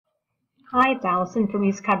Hi, it's Allison from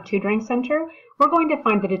East Cobb Tutoring Center. We're going to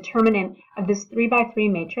find the determinant of this 3x3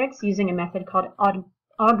 matrix using a method called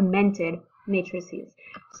Augmented Matrices.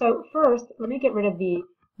 So first, let me get rid of the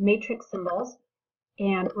matrix symbols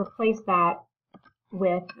and replace that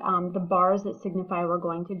with the bars that signify we're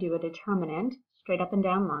going to do a determinant, straight up and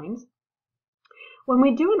down lines. When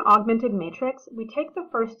we do an augmented matrix, we take the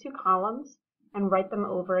first two columns and write them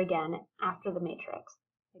over again after the matrix,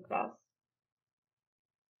 like this.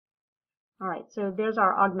 All right, so there's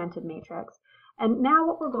our augmented matrix. And now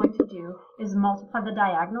what we're going to do is multiply the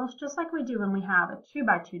diagonals just like we do when we have a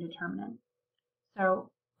 2x2 determinant. So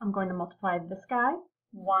I'm going to multiply this guy.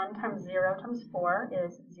 1 times 0 times 4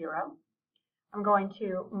 is 0. I'm going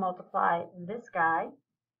to multiply this guy.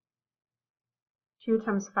 2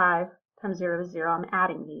 times 5 times 0 is 0. I'm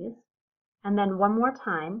adding these. And then one more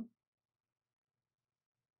time.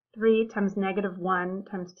 3 times -1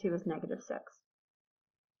 times 2 is -6.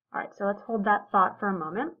 All right, so let's hold that thought for a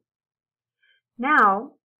moment.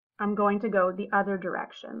 Now I'm going to go the other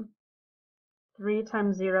direction. 3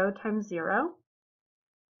 times 0 times 0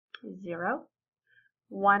 is 0.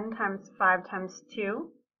 1 times 5 times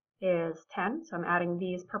 2 is 10, so I'm adding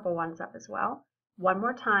these purple ones up as well. One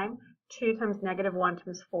more time, 2 times -1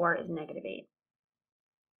 times 4 is -8.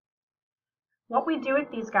 What we do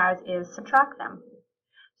with these guys is subtract them.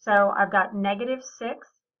 So I've got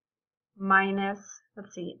 -6 minus,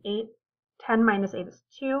 let's see, 8. 10 minus 8 is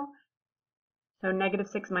 2. So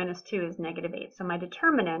 -6 minus 2 is -8. So my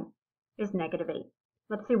determinant is -8.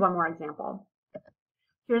 Let's see one more example.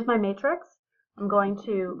 Here's my matrix. I'm going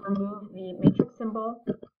to remove the matrix symbol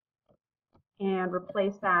and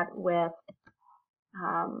replace that with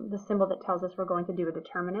the symbol that tells us we're going to do a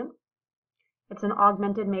determinant. It's an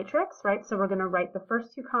augmented matrix, right? So we're going to write the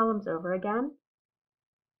first two columns over again.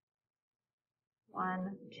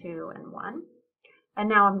 1, 2, and 1. And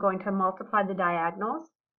now I'm going to multiply the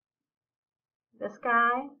diagonals. This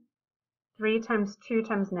guy, 3 times 2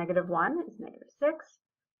 times -1 is -6.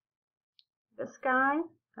 This guy,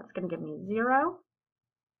 that's going to give me 0.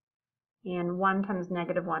 And 1 times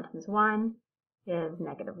 -1 times 1 is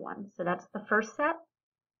 -1. So that's the first set.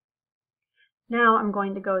 Now I'm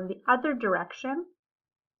going to go in the other direction.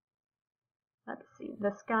 Let's see,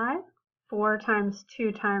 this guy. 4 times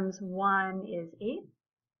 2 times 1 is 8.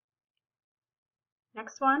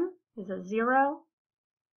 Next one is a 0.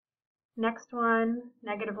 Next one,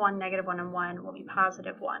 -1, -1, and 1 will be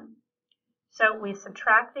 +1. So we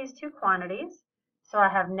subtract these two quantities. So I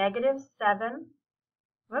have -7.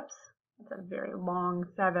 Whoops, that's a very long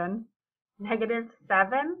 7.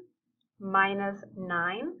 -7 minus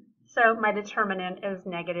 9. So my determinant is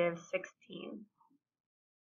 -16.